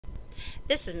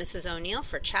This is Mrs. O'Neill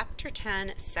for Chapter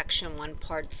 10, Section 1,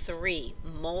 Part 3,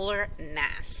 Molar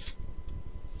Mass.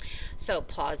 So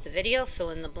pause the video, fill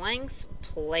in the blanks,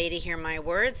 play to hear my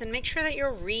words, and make sure that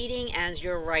you're reading as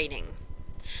you're writing.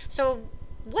 So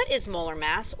what is molar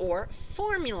mass or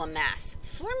formula mass?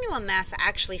 Formula mass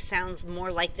actually sounds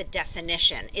more like the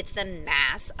definition. It's the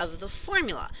mass of the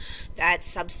formula. That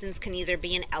substance can either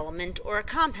be an element or a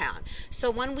compound.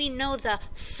 So when we know the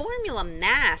formula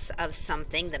mass of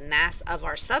something, the mass of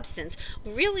our substance,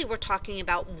 really we're talking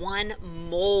about 1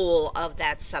 mole of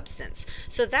that substance.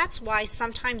 So that's why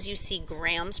sometimes you see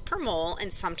grams per mole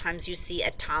and sometimes you see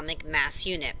atomic mass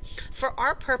unit. For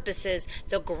our purposes,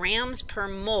 the grams per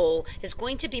mole is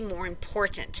going to be more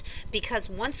important because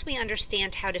once we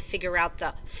understand how to figure out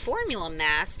the formula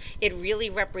mass, it really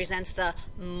represents the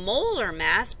molar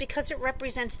mass because it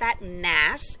represents that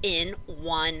mass in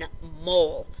 1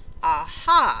 mole.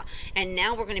 Aha! And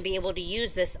now we're going to be able to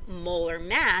use this molar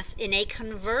mass in a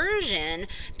conversion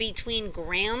between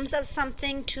grams of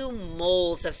something to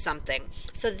moles of something.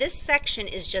 So this section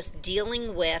is just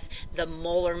dealing with the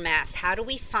molar mass. How do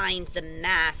we find the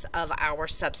mass of our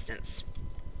substance?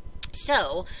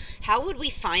 So, how would we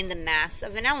find the mass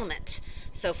of an element?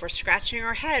 So if we're scratching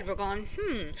our head, we're going,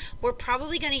 we're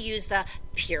probably going to use the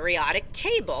periodic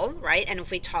table, right? And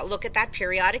if we look at that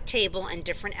periodic table and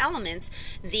different elements,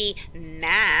 the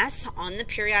mass on the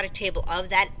periodic table of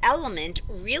that element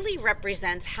really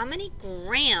represents how many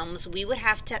grams we would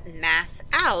have to mass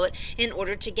out in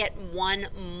order to get 1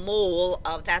 mole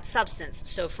of that substance.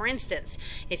 So for instance,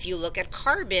 if you look at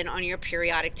carbon on your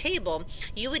periodic table,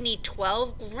 you would need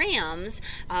 12 grams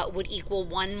would equal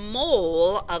 1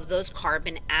 mole of those carbon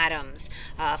atoms.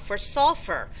 For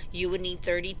sulfur, you would need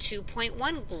 32.1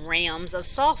 grams of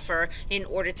sulfur in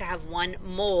order to have 1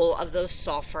 mole of those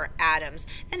sulfur atoms.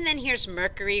 And then here's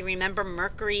mercury. Remember,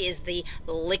 mercury is the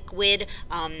liquid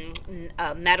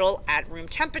metal at room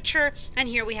temperature. And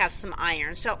here we have some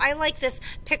iron. So I like this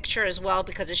picture as well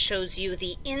because it shows you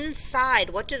the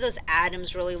inside. What do those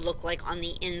atoms really look like on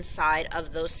the inside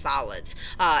of those solids?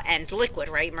 And liquid,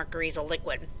 right? Mercury is a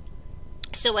liquid.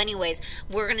 So anyways,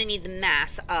 we're going to need the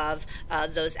mass of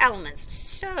those elements.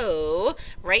 So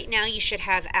right now you should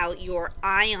have out your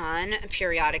ion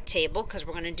periodic table because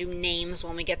we're going to do names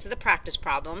when we get to the practice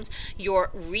problems.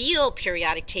 Your real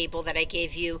periodic table that I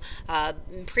gave you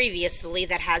previously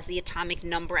that has the atomic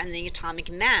number and the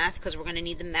atomic mass because we're going to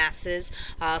need the masses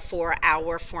for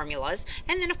our formulas.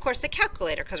 And then of course the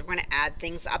calculator because we're going to add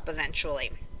things up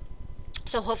eventually.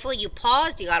 So hopefully you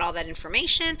paused, you got all that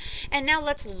information, and now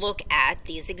let's look at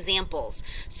these examples.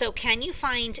 So can you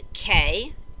find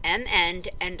K, Mn,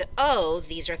 and O?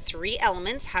 These are 3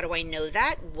 elements. How do I know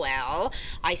that? Well,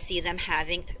 I see them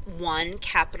having 1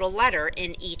 capital letter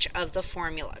in each of the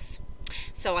formulas.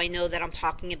 So I know that I'm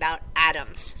talking about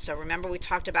atoms. So remember we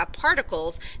talked about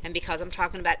particles, and because I'm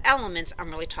talking about elements,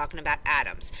 I'm really talking about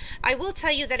atoms. I will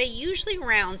tell you that I usually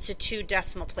round to 2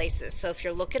 decimal places. So if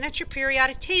you're looking at your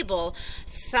periodic table,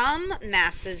 some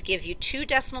masses give you 2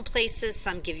 decimal places,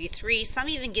 some give you 3, some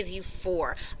even give you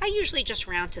 4. I usually just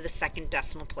round to the 2nd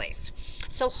decimal place.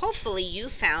 So hopefully you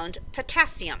found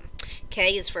potassium.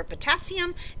 K is for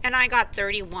potassium, and I got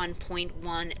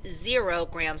 31.10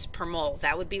 grams per mole.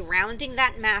 That would be rounding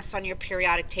that mass on your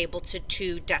periodic table to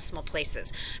 2 decimal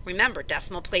places. Remember,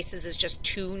 decimal places is just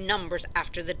 2 numbers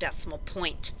after the decimal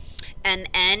point.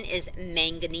 Mn is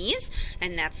manganese,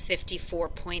 and that's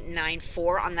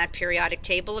 54.94 on that periodic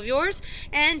table of yours.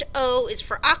 And O is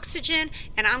for oxygen,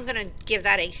 and I'm going to give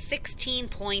that a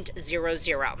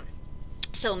 16.00.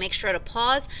 So make sure to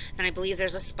pause, and I believe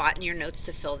there's a spot in your notes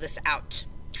to fill this out.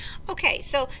 Okay,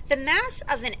 so the mass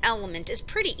of an element is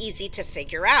pretty easy to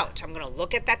figure out. I'm going to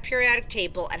look at that periodic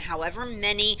table, and however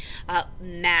many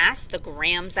mass, the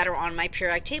grams that are on my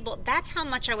periodic table, that's how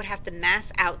much I would have to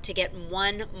mass out to get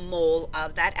 1 mole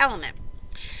of that element.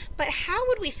 But how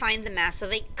would we find the mass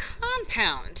of a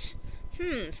compound?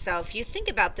 So if you think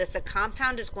about this, a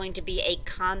compound is going to be a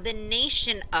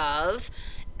combination of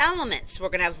elements. We're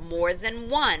going to have more than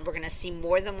 1. We're going to see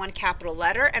more than 1 capital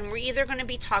letter, and we're either going to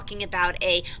be talking about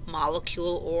a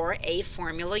molecule or a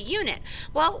formula unit.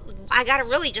 Well, I got to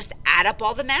really just add up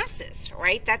all the masses,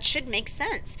 right? That should make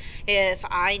sense. If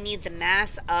I need the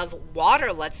mass of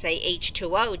water, let's say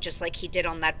H2O, just like he did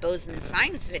on that Bozeman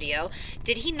science video,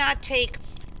 did he not take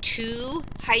 2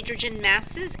 hydrogen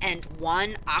masses and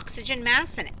 1 oxygen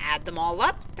mass and add them all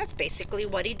up? That's basically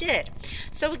what he did.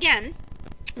 So again,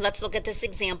 Let's look at this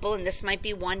example, and this might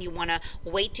be one you want to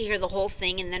wait to hear the whole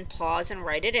thing and then pause and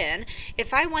write it in.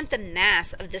 If I want the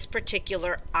mass of this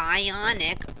particular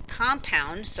ionic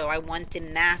compound, so I want the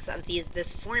mass of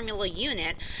this formula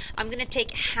unit, I'm going to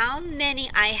take how many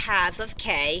I have of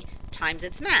K times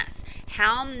its mass,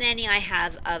 how many I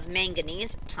have of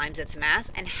manganese times its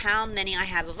mass, and how many I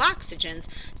have of oxygens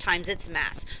times its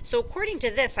mass. So according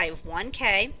to this, I have 1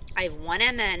 K, I have 1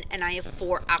 Mn, and I have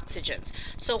 4 oxygens.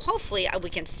 So hopefully we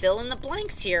can fill in the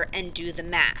blanks here and do the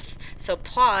math. So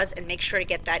pause and make sure to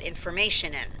get that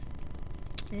information in.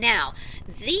 Now,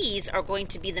 these are going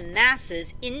to be the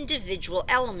masses, individual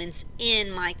elements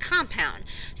in my compound.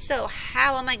 So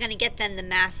how am I going to get then the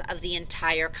mass of the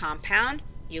entire compound?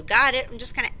 You got it. I'm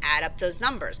just going to add up those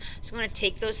numbers. So I'm going to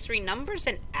take those 3 numbers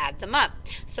and add them up.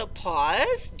 So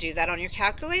pause, do that on your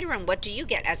calculator, and what do you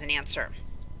get as an answer?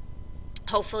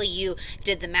 Hopefully you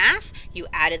did the math, you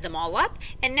added them all up,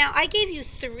 and now I gave you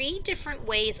 3 different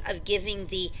ways of giving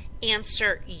the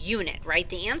answer unit, right?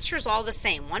 The answer is all the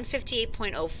same,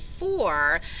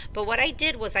 158.04, but what I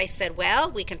did was I said, well,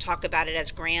 we can talk about it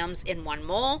as grams in 1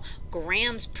 mole.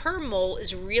 Grams per mole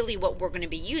is really what we're going to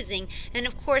be using, and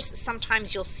of course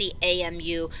sometimes you'll see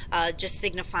AMU just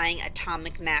signifying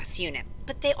atomic mass unit.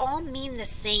 But they all mean the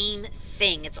same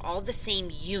thing. It's all the same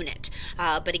unit.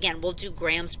 But again, we'll do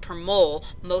grams per mole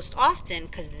most often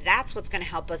because that's what's going to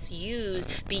help us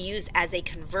be used as a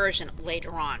conversion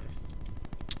later on.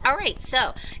 All right,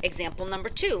 so example number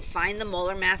 2, find the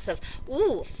molar mass of,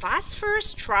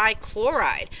 phosphorus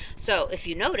trichloride. So if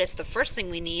you notice, the first thing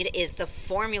we need is the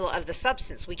formula of the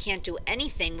substance. We can't do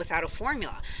anything without a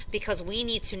formula because we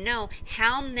need to know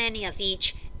how many of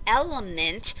each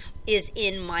element is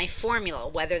in my formula,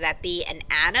 whether that be an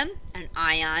atom, an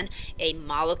ion, a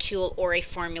molecule, or a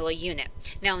formula unit.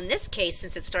 Now in this case,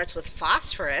 since it starts with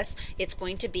phosphorus, it's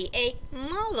going to be a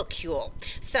molecule.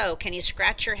 So can you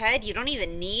scratch your head? You don't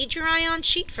even need your ion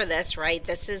sheet for this, right?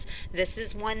 This is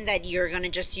one that you're going to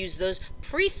just use those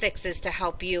prefixes to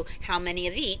help you how many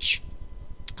of each.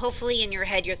 Hopefully in your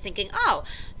head you're thinking, oh,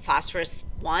 phosphorus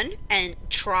 1 and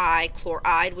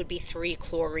trichloride would be 3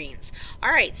 chlorines.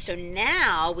 All right, so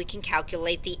now we can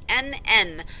calculate the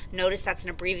MM. Notice that's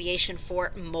an abbreviation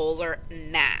for molar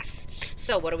mass.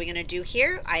 So what are we going to do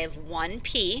here? I have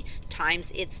 1P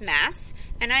times its mass,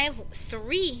 and I have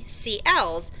 3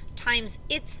 Cl's times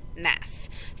its mass.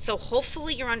 So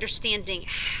hopefully you're understanding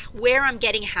where I'm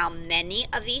getting how many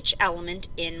of each element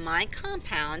in my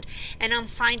compound, and I'm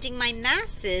finding my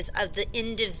masses of the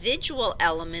individual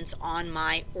elements on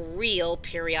my real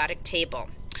periodic table.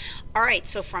 All right,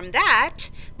 so from that,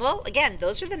 well, again,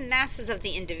 those are the masses of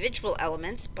the individual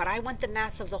elements, but I want the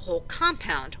mass of the whole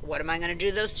compound. What am I going to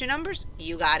do those 2 numbers?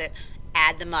 You got it.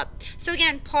 Add them up. So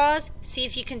again, pause, see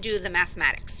if you can do the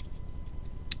mathematics.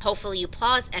 Hopefully you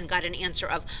paused and got an answer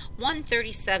of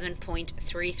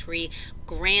 137.33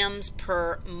 grams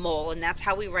per mole, and that's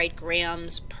how we write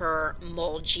grams per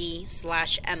mole,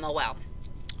 G/mol.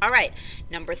 All right,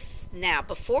 now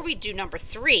before we do number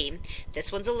 3,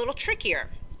 this one's a little trickier.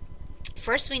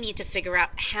 First, we need to figure out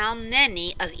how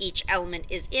many of each element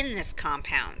is in this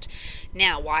compound.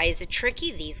 Now, why is it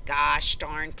tricky? These gosh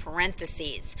darn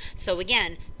parentheses. So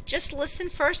again, just listen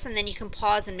first, and then you can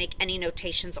pause and make any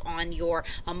notations on your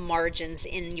margins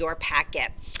in your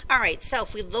packet. All right, so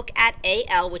if we look at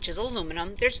Al, which is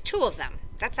aluminum, there's 2 of them.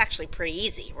 That's actually pretty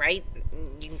easy, right?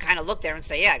 You can kind of look there and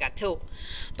say, yeah, I got 2.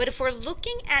 But if we're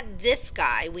looking at this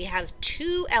guy, we have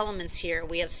 2 elements here.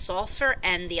 We have sulfur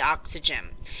and the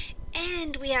oxygen.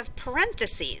 And we have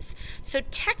parentheses. So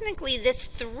technically this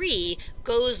 3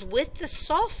 goes with the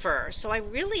sulfur. So I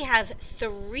really have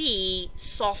 3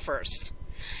 sulfurs.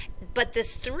 But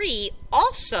this 3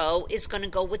 also is going to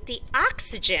go with the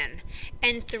oxygen.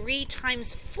 And 3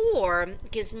 times 4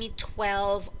 gives me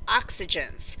 12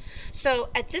 oxygens. So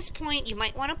at this point, you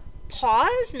might want to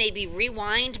pause, maybe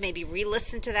rewind, maybe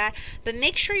re-listen to that, but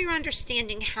make sure you're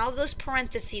understanding how those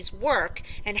parentheses work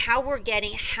and how we're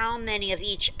getting how many of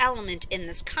each element in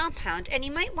this compound. And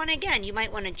you might want to, again, you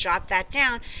might want to jot that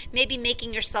down, maybe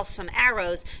making yourself some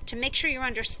arrows to make sure you're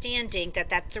understanding that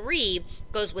that 3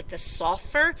 goes with the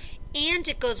sulfur and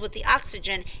it goes with the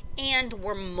oxygen, and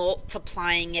we're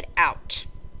multiplying it out.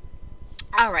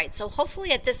 All right, so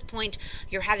hopefully at this point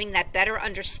you're having that better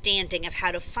understanding of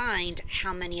how to find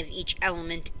how many of each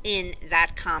element in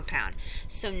that compound.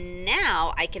 So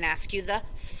now I can ask you the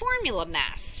formula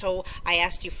mass. So I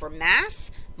asked you for mass,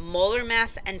 molar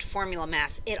mass and formula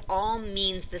mass. It all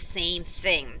means the same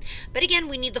thing. But again,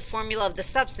 we need the formula of the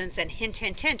substance, and hint,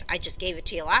 hint, hint, I just gave it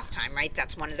to you last time, right?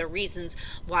 That's one of the reasons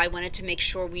why I wanted to make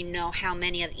sure we know how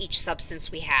many of each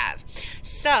substance we have.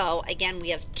 So again,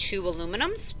 we have 2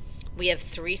 aluminums, we have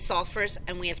 3 sulfurs,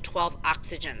 and we have 12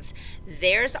 oxygens.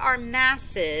 There's our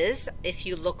masses if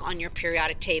you look on your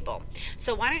periodic table.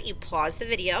 So why don't you pause the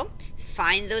video,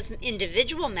 find those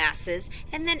individual masses,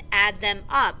 and then add them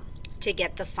up to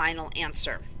get the final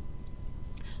answer.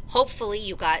 Hopefully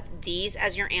you got these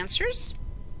as your answers,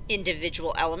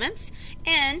 individual elements,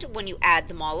 and when you add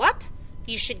them all up,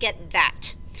 you should get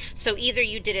that. So either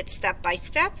you did it step by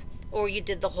step or you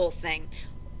did the whole thing.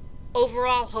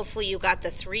 Overall, hopefully you got the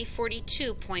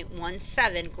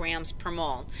 342.17 grams per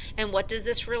mole. And what does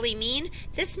this really mean?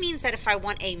 This means that if I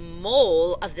want a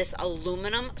mole of this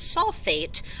aluminum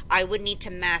sulfate, I would need to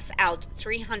mass out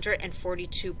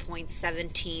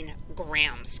 342.17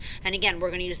 grams. And again, we're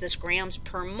going to use this grams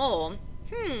per mole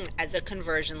as a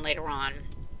conversion later on.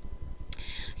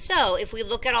 So if we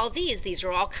look at all these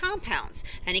are all compounds.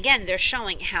 And again, they're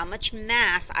showing how much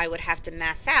mass I would have to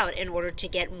mass out in order to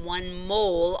get 1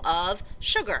 mole of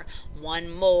sugar, 1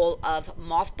 mole of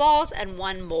mothballs, and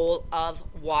 1 mole of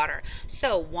water.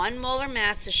 So 1 molar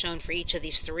mass is shown for each of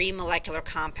these 3 molecular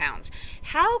compounds.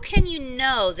 How can you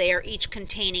know they are each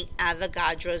containing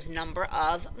Avogadro's number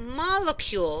of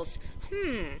molecules?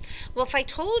 Well, if I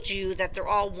told you that they're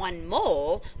all 1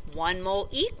 mole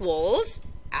equals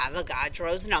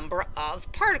Avogadro's number of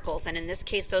particles, and in this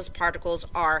case those particles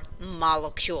are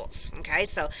molecules. Okay,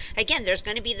 so again, there's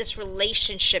going to be this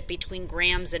relationship between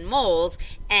grams and moles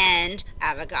and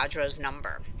Avogadro's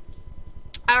number.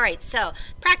 All right, so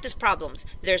practice problems.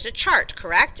 There's a chart,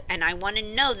 correct? And I want to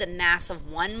know the mass of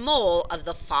 1 mole of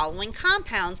the following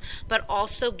compounds, but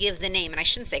also give the name. And I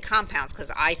shouldn't say compounds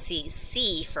because I see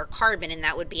C for carbon, and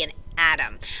that would be an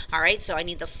atom. All right, so I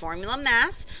need the formula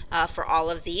mass for all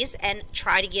of these and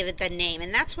try to give it the name.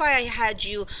 And that's why I had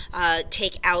you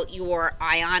take out your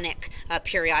ionic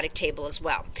periodic table as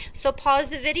well. So pause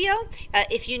the video.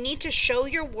 If you need to show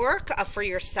your work for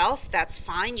yourself, that's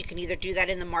fine. You can either do that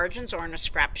in the margins or on a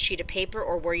scrap sheet of paper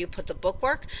or where you put the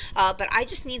bookwork, but I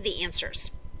just need the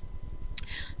answers.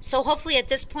 So hopefully at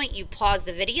this point you paused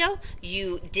the video.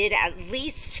 You did at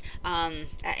least,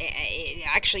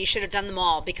 actually you should have done them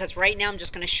all, because right now I'm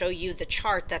just going to show you the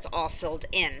chart that's all filled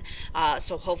in.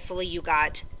 So hopefully you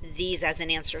got these as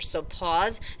an answer. So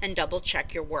pause and double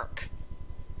check your work.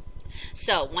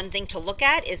 So one thing to look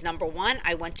at is number 1,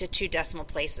 I went to 2 decimal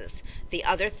places. The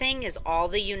other thing is all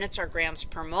the units are grams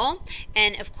per mole,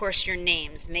 and of course your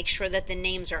names. Make sure that the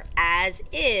names are as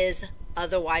is,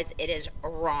 otherwise it is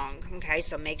wrong. Okay,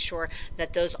 so make sure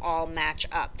that those all match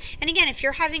up. And again, if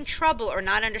you're having trouble or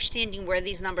not understanding where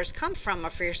these numbers come from, or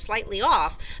if you're slightly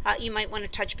off, you might want to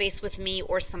touch base with me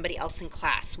or somebody else in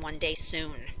class one day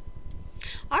soon.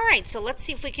 All right, so let's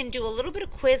see if we can do a little bit of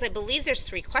quiz. I believe there's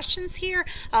 3 questions here,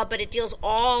 but it deals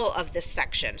all of this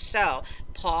section. So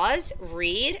pause,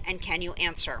 read, and can you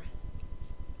answer?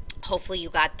 Hopefully you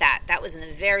got that. That was in the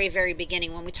very, very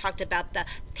beginning when we talked about the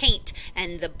paint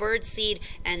and the birdseed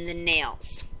and the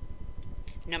nails.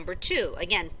 Number 2,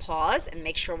 again, pause and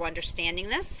make sure we're understanding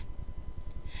this.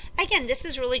 Again, this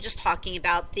is really just talking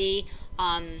about the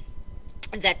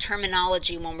that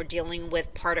terminology when we're dealing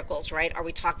with particles, right? Are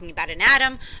we talking about an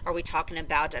atom? Are we talking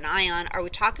about an ion? Are we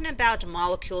talking about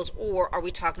molecules, or are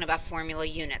we talking about formula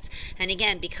units? And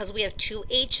again, because we have 2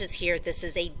 H's here, this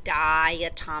is a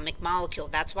diatomic molecule.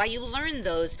 That's why you learned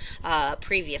those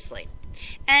previously.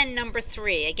 And number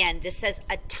 3, again, this says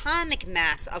atomic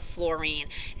mass of fluorine,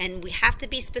 and we have to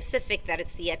be specific that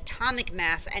it's the atomic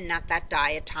mass and not that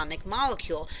diatomic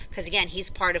molecule, because again, he's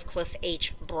part of Cliff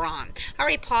H. Braun. All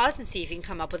right, pause and see if you can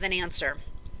come up with an answer.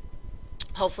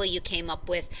 Hopefully you came up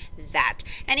with that.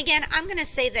 And again, I'm going to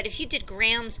say that if you did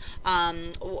grams,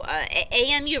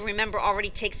 AMU, remember, already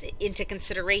takes into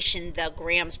consideration the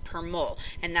grams per mole.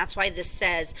 And that's why this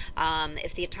says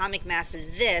if the atomic mass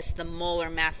is this, the molar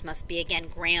mass must be, again,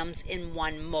 grams in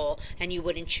 1 mole. And you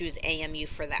wouldn't choose AMU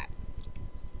for that.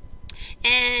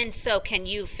 And so can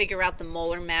you figure out the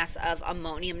molar mass of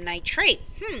ammonium nitrate?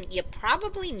 You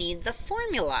probably need the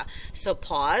formula. So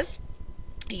pause.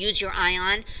 Use your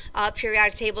ion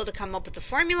periodic table to come up with the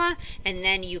formula, and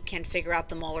then you can figure out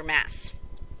the molar mass.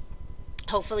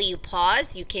 Hopefully you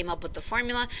paused, you came up with the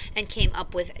formula, and came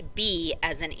up with B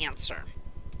as an answer.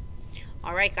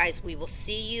 All right, guys, we will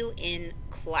see you in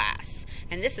class.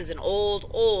 And this is an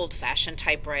old-fashioned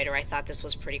typewriter. I thought this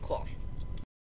was pretty cool.